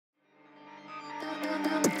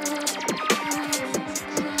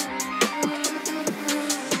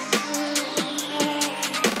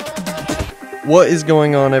What is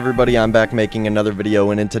going on, everybody? I'm back making another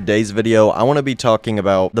video, and in today's video I want to be talking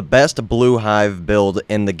about the best Blue Hive build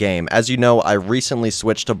in the game. As you know, I recently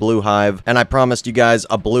switched to Blue Hive and I promised you guys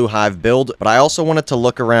a Blue Hive build, but I also wanted to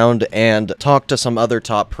look around and talk to some other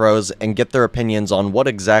top pros and get their opinions on what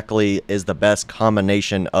exactly is the best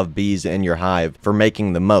combination of bees in your hive for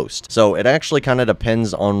making the most. So it actually kind of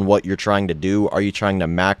depends on what you're trying to do. Are you trying to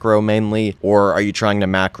macro mainly, or are you trying to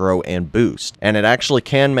macro and boost? And it actually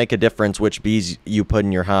can make a difference which bees you put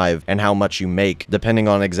in your hive and how much you make, depending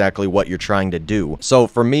on exactly what you're trying to do. So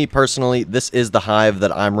for me personally, this is the hive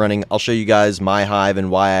that I'm running. I'll show you guys my hive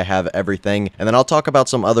and why I have everything, and then I'll talk about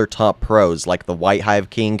some other top pros like the White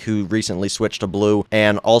Hive King, who recently switched to blue,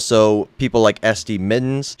 and also people like SD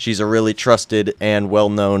Mittens. She's a really trusted and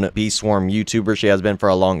well-known bee swarm YouTuber. She has been for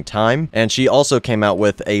a long time, and she also came out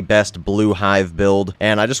with a best Blue Hive build.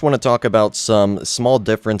 And I just want to talk about some small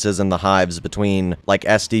differences in the hives between like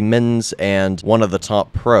SD Mittens and one of the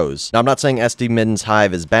top pros. Now, I'm not saying SD Mittens'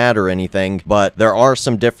 hive is bad or anything, but there are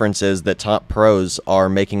some differences that top pros are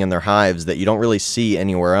making in their hives that you don't really see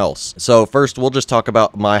anywhere else. So first, we'll just talk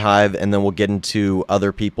about my hive, and then we'll get into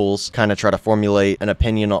other people's, kind of try to formulate an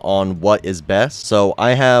opinion on what is best. So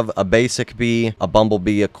I have a basic bee, a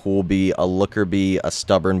bumblebee, a cool bee, a looker bee, a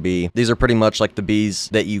stubborn bee. These are pretty much like the bees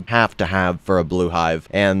that you have to have for a blue hive,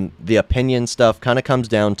 and the opinion stuff kind of comes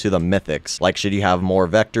down to the mythics. Like, should you have more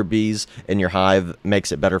vector bees in your hive,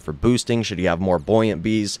 makes it better for boosting? Should you have more buoyant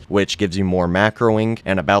bees, which gives you more macroing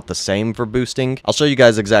and about the same for boosting? I'll show you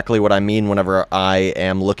guys exactly what I mean whenever I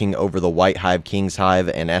am looking over the White Hive King's hive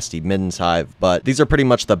and SD Mittens' hive, but these are pretty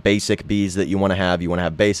much the basic bees that you want to have. You want to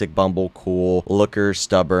have basic, bumble, cool, looker,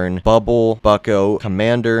 stubborn, bubble, bucko,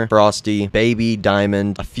 commander, frosty, baby,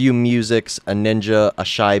 diamond, a few musics, a ninja, a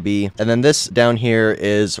shy bee, and then this down here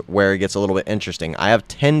is where it gets a little bit interesting. I have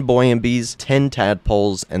 10 buoyant bees, 10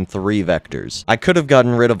 tadpoles, and 3 vectors. I could have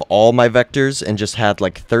gotten rid of all my vectors and just had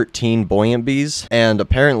like 13 buoyant bees, and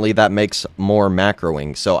apparently that makes more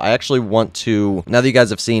macroing. So I actually want to, now that you guys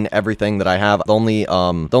have seen everything that I have, the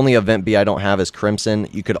only event bee I don't have is Crimson.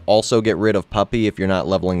 You could also get rid of Puppy if you're not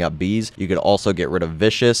leveling up bees. You could also get rid of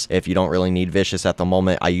Vicious if you don't really need Vicious at the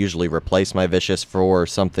moment. I usually replace my Vicious for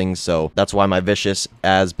something, so that's why my Vicious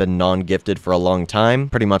has been non-gifted for a long time,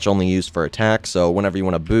 pretty much only used for attack. So whenever you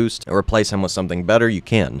want to boost or replace him with something better, you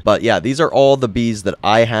can. But yeah, these are all the bees that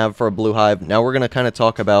I have for a blue hive. Now we're going to kind of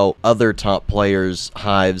talk about other top players'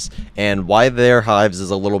 hives and why their hives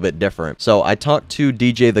is a little bit different. So I talked to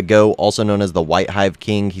DJ the Go, also known as the White Hive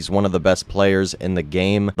King. He's one of the best players in the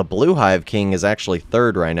game. The Blue Hive King is actually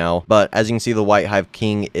 3rd right now, but as you can see, the White Hive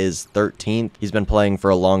King is 13th. He's been playing for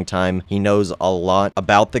a long time. He knows a lot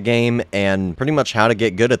about the game and pretty much how to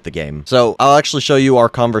get good at the game. So I'll actually show you our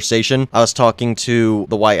conversation. I was talking to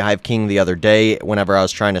the White Hive King the other day whenever I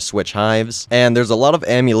was trying to switch hives, and there's a lot of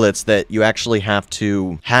amulets that you actually have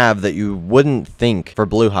to have that you wouldn't think for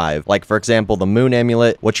Blue Hive. Like, for example, the Moon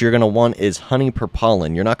Amulet. What you're going to want is honey per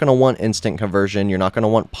pollen. You're not going to want instant conversion. You're not going to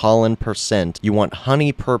want pollen %. You want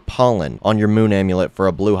honey per pollen on your Moon Amulet for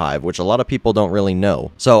a Blue Hive, which a lot of people don't really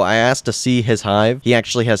know. So I asked to see his hive. He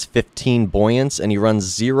actually has 15 buoyants, and he runs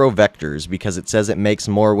 0 vectors because it says it makes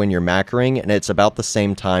more when you're macroing, and it's about the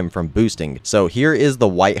same time from boosting. So here is the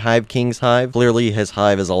White Hive King's hive. Clearly his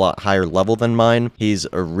hive is a lot higher level than mine. He's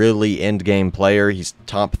a really end game player. He's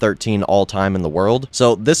top 13 all time in the world.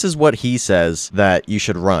 So this is what he says that you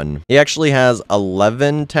should run. He actually has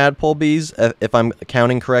 11 tadpole bees, if I'm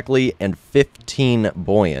counting correctly, and 15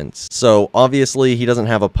 buoyants. So obviously he doesn't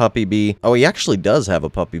have a puppy bee. Oh, he actually does have a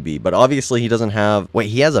puppy bee, but obviously he doesn't have, wait,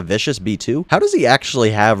 he has a vicious bee too? How does he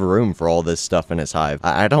actually have room for all this stuff in his hive?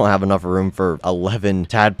 I don't have enough room for 11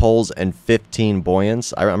 tadpoles and 15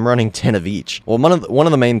 buoyants. I'm running 10 of each. Well, one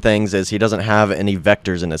of the main things is he doesn't have any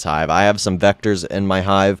vectors in his hive. I have some vectors in my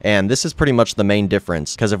hive, and this is pretty much the main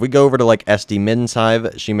difference, because if we go over to like SD Mittens'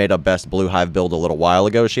 hive, she made a best blue hive build a little while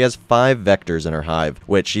ago. She has 5 vectors in her hive,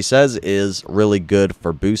 which she says is really good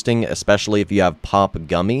for boosting, especially if you have Pop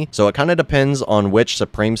Gummy. So it kind of depends on which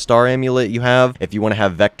Supreme Star amulet you have, if you want to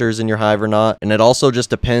have vectors in your hive or not, and it also just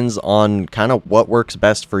depends on kind of what works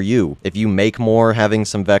best for you. If you make more having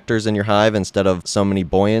some vectors in your hive instead of so many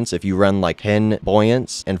buoyants, if you run like 10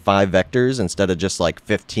 buoyants and 5 vectors instead of just like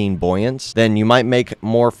 15 buoyants, then you might make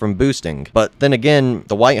more from boosting. But then again,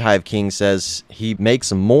 the White Hive King says he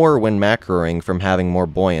makes more when macroing from having more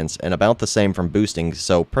buoyants and about the same from boosting.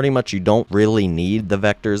 So pretty much you don't really need the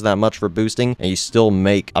vectors that much for boosting, and you still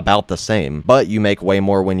make about the same, but you make way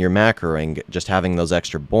more when you're macroing just having those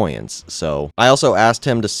extra buoyants. So I also asked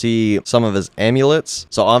him to see some of his amulets.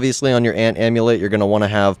 So obviously on your ant amulet, you're going to want to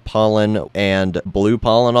have pollen and blue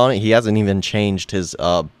pollen on it. He hasn't even changed his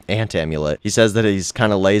ant amulet. He says that he's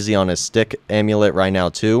kind of lazy on his stick amulet right now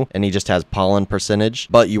too, and he just has pollen percentage,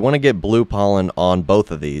 but you want to get blue pollen on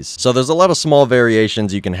both of these. So there's a lot of small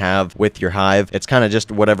variations you can have with your hive. It's kind of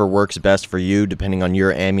just whatever works best for you depending on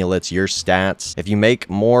your amulets, your stats. If you make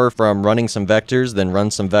more from running some vectors, then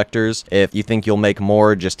run some vectors. If you think you'll make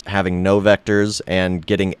more just having no vectors and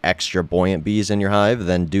getting extra buoyant bees in your hive,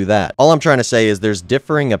 then do that. All I'm trying to say is there's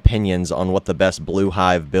differing opinions on what the best blue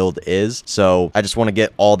hive build is, so I just want to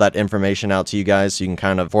get all that information out to you guys so you can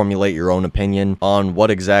kind of formulate your own opinion on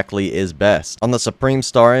what exactly is best. On the Supreme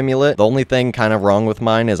Star amulet, the only thing kind of wrong with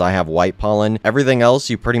mine is I have white pollen. Everything else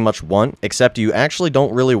you pretty much want, except you actually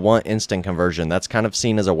don't really want instant conversion. That's kind of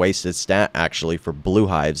seen as a wasted stat actually for blue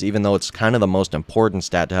hives, even though it's kind of the most important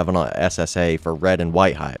stat to have on a SSA for red and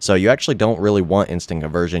white hive. So you actually don't really want instant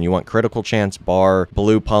conversion. You want critical chance bar,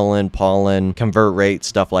 blue pollen, convert rate,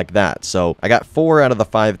 stuff like that. So I got 4 out of the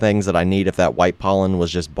 5 things that I need. If that white pollen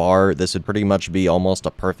was just bar, this would pretty much be almost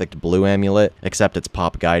a perfect blue amulet, except it's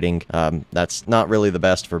pop guiding. That's not really the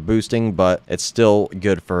best for boosting, but it's still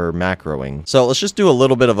good for macroing. So let's just do a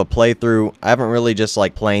little bit of a playthrough. I haven't really just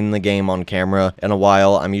like playing the game on camera in a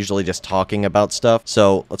while. I'm usually just talking about stuff.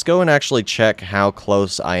 So let's go and actually check how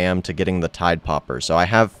close I am to getting the Tide Popper. So I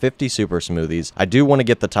have 50 super smoothies. I do want to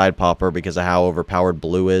get the Tide Popper because of how overpowered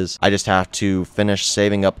blue is. I just have to finish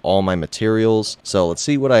saving up all my materials. So let's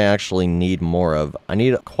see what I actually need more of. I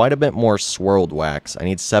need quite a bit more swirled wax. I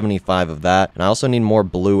need 75 of that. And I also need more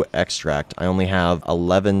blue extract. I only have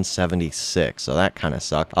 1176. So that kind of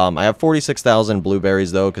sucks. I have 46,000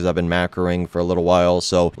 blueberries though because I've been macroing for a little while.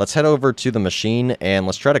 So let's head over to the machine and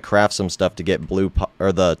let's try to craft some stuff to get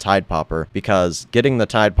the Tide Popper, because getting the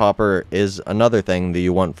Tide Popper is another thing that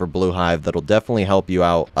you want for blue hive that'll definitely help you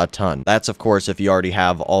out a ton. That's of course if you already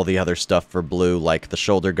have all the other stuff for blue, like the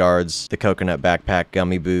shoulder guards, the coconut backpack,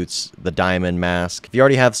 gummy boots, the diamond mask. If you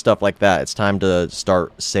already have stuff like that, it's time to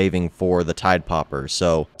start saving for the Tide Popper.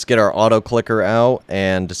 So let's get our auto clicker out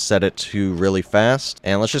and set it to really fast,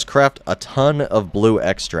 and let's just craft a ton of blue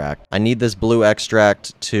extract. I need this blue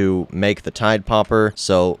extract to make the Tide Popper,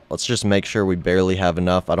 so let's just make sure we barely have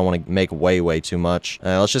enough. I don't want to make way too much.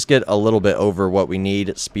 Let's just get a little bit over what we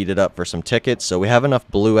need, speed it up for some tickets. So we have enough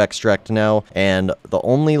blue extract now, and the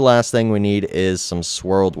only last thing we need is some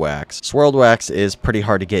swirled wax. Swirled wax is pretty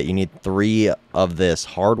hard to get. You need 3 of this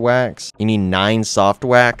hard wax. You need 9 soft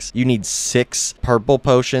wax. You need 6 purple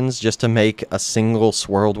potions just to make a single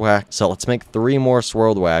swirled wax. So let's make 3 more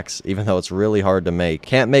swirled wax, even though it's really hard to make.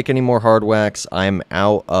 Can't make any more hard wax. I'm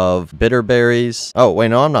out of bitter berries. Oh, wait,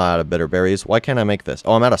 no, I'm not out of bitter berries. Why can't I make this?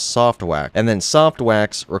 Oh, I'm out of soft wax. And then soft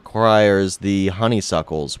wax requires the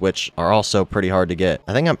honeysuckles, which are also pretty hard to get.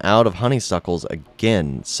 I think I'm out of honeysuckles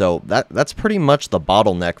again. So that's pretty much the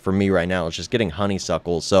bottleneck for me right now. It's just getting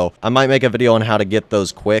honeysuckles. So I might make a video on how to get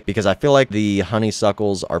those quick, because I feel like the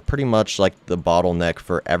honeysuckles are pretty much like the bottleneck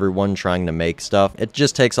for everyone trying to make stuff. It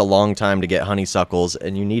just takes a long time to get honeysuckles,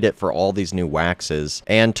 and you need it for all these new waxes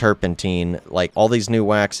and turpentine. Like, all these new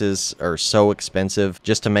waxes are so expensive.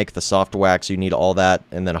 Just to make the soft wax, you need all that,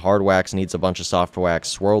 and then hard wax needs a bunch of soft wax,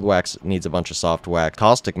 swirled wax needs a bunch of soft wax,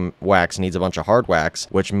 caustic wax needs a bunch of hard wax,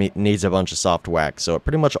 which needs a bunch of soft wax. So it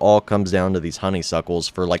pretty much all comes down to these honeysuckles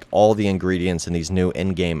for like all the ingredients in these new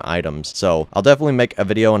in-game items. So I'll definitely make a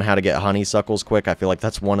video on how to get honeysuckles quick. I feel like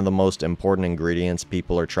that's one of the most important ingredients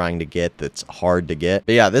people are trying to get that's hard to get.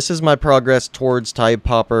 But yeah, this is my progress towards Tide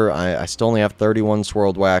Popper. I still only have 31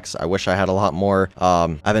 swirled wax. I wish I had a lot more.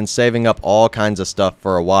 I've been saving up all kinds of stuff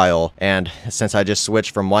for a while, and since I just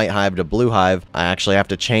switched from white hive to blue hive, I actually have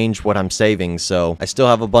to change what I'm saving. So I still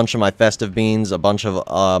have a bunch of my festive beans, a bunch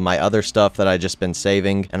of my other stuff that I just been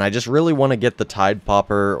saving, and I just really want to get the Tide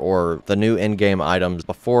Popper or the new in-game items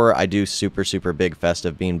before I do super big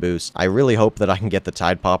festive bean boost. I really hope that I can get the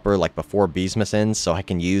Tide Popper like before beesmas ends, so I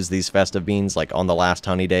can use these festive beans like on the last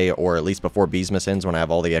honey day, or at least before beesmas ends when I have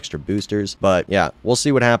all the extra boosters. But yeah, we'll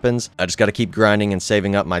see what happens. I just got to keep grinding and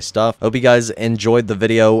saving up my stuff. Hope you guys enjoyed the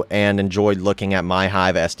video and enjoyed looking at my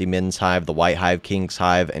hive, SD Min's hive, the white hive, King's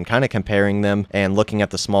hive, and kind of comparing them and looking at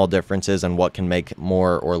the small differences and what can make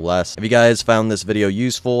more or less. If you guys found this video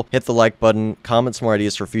useful, hit the like button, comment some more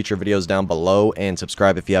ideas for future videos down below, and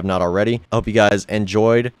subscribe if you have not already. I hope you guys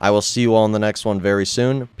enjoyed. I will see you all in the next one very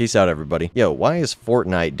soon. Peace out, everybody. Yo, why is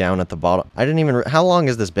Fortnite down at the bottom? I didn't even... How long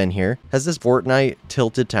has this been here? Has this Fortnite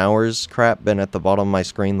Tilted Towers crap been at the bottom of my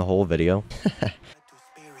screen the whole video?